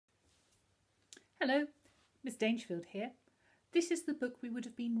Hello, Miss Dangerfield here. This is the book we would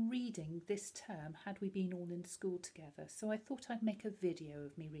have been reading this term had we been all in school together, so I thought I'd make a video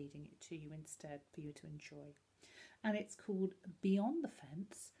of me reading it to you instead for you to enjoy. And it's called Beyond the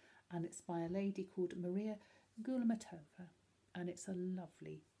Fence, and it's by a lady called Maria Gulemetova, and it's a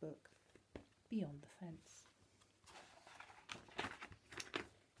lovely book, Beyond the Fence.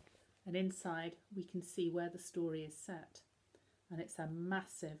 And inside we can see where the story is set, and it's a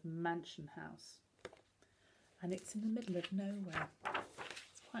massive mansion house. And it's in the middle of nowhere.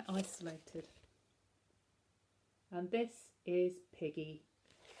 It's quite isolated. And this is Piggy.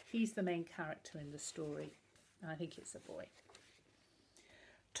 He's the main character in the story. And I think it's a boy.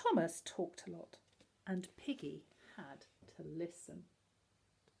 Thomas talked a lot, and Piggy had to listen.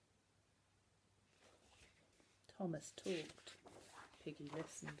 Thomas talked. Piggy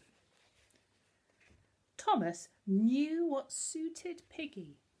listened. Thomas knew what suited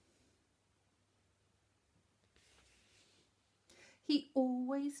Piggy. He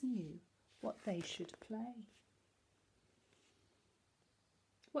always knew what they should play.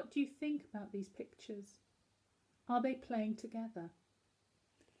 What do you think about these pictures? Are they playing together?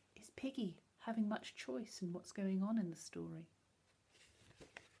 Is Piggy having much choice in what's going on in the story?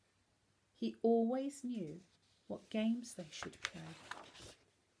 He always knew what games they should play.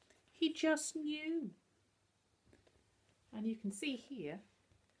 He just knew. And you can see here,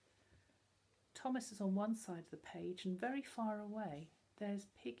 Thomas is on one side of the page, and very far away there's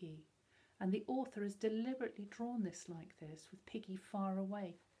Piggy, and the author has deliberately drawn this like this with Piggy far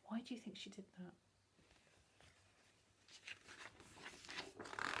away. Why do you think she did that?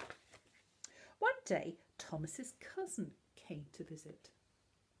 One day Thomas's cousin came to visit.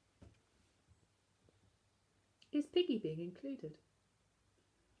 Is Piggy being included?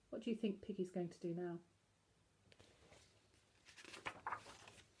 What do you think Piggy's going to do now?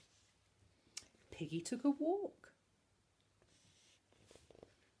 Piggy took a walk,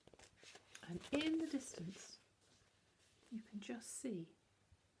 and in the distance you can just see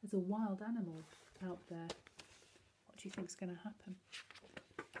there's a wild animal out there. What do you think's going to happen?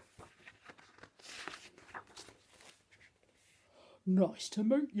 Nice to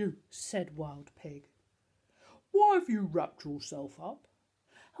meet you, said Wild Pig. Why have you wrapped yourself up?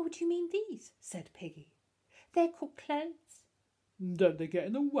 Oh, do you mean these? Said Piggy. They're called clothes. Don't they get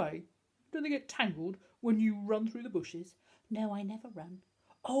in the way? Don't they get tangled when you run through the bushes? No, I never run.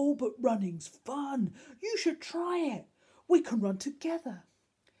 Oh, but running's fun. You should try it. We can run together.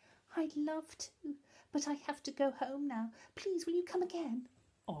 I'd love to, but I have to go home now. Please, will you come again?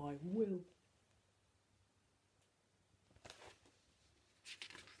 I will.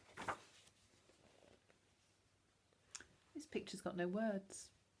 This picture's got no words.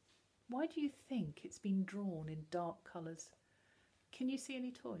 Why do you think it's been drawn in dark colours? Can you see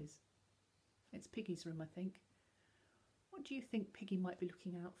any toys? It's Piggy's room, I think. What do you think Piggy might be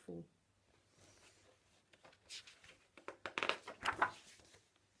looking out for?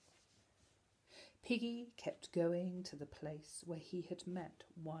 Piggy kept going to the place where he had met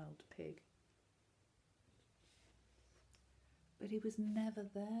Wild Pig. But he was never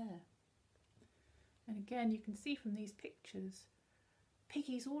there. And again, you can see from these pictures,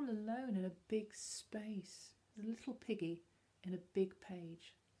 Piggy's all alone in a big space. There's a little Piggy in a big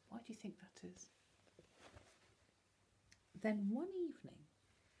page. Why do you think that is? Then one evening,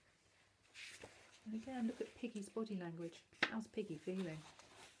 and again, look at Piggy's body language. How's Piggy feeling?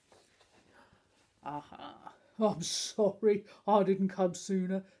 Aha! I'm sorry I didn't come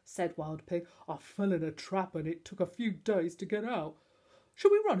sooner, said Wild Pig. I fell in a trap and it took a few days to get out.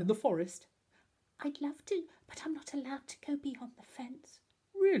 Shall we run in the forest? I'd love to, but I'm not allowed to go beyond the fence.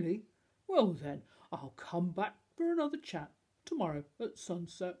 Really? Well then, I'll come back for another chat tomorrow at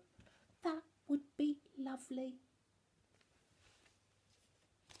sunset. That would be lovely.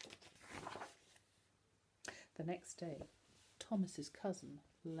 The next day, Thomas's cousin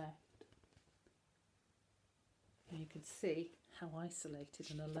left. And you can see how isolated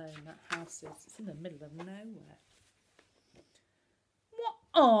and alone that house is. It's in the middle of nowhere. What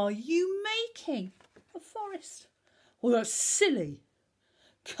are you making? A forest. Well, that's silly.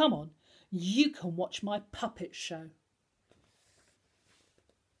 Come on, you can watch my puppet show.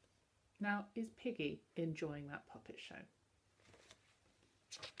 Now, is Piggy enjoying that puppet show?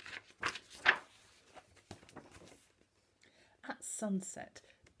 At sunset,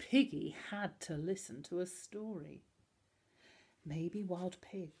 Piggy had to listen to a story. Maybe Wild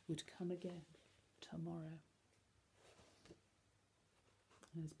Pig would come again tomorrow.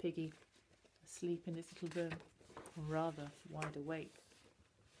 There's Piggy asleep in his little room, rather wide awake.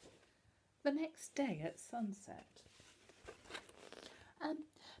 The next day at sunset,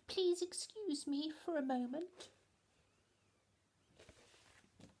 Please excuse me for a moment.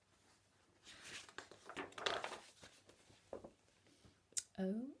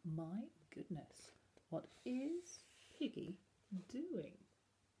 Oh my goodness, what is Piggy doing?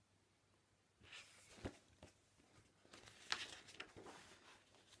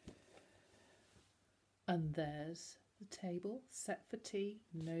 And there's the table set for tea,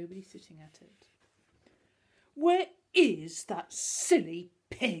 nobody sitting at it. Where is that silly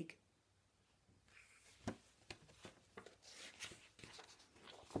pig?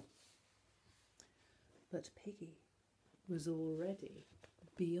 But Piggy was already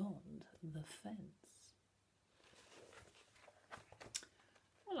beyond the fence.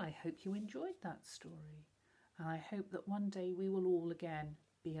 Well, I hope you enjoyed that story, and I hope that one day we will all again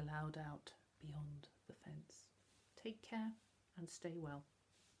be allowed out beyond the fence. Take care and stay well.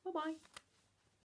 Bye-bye.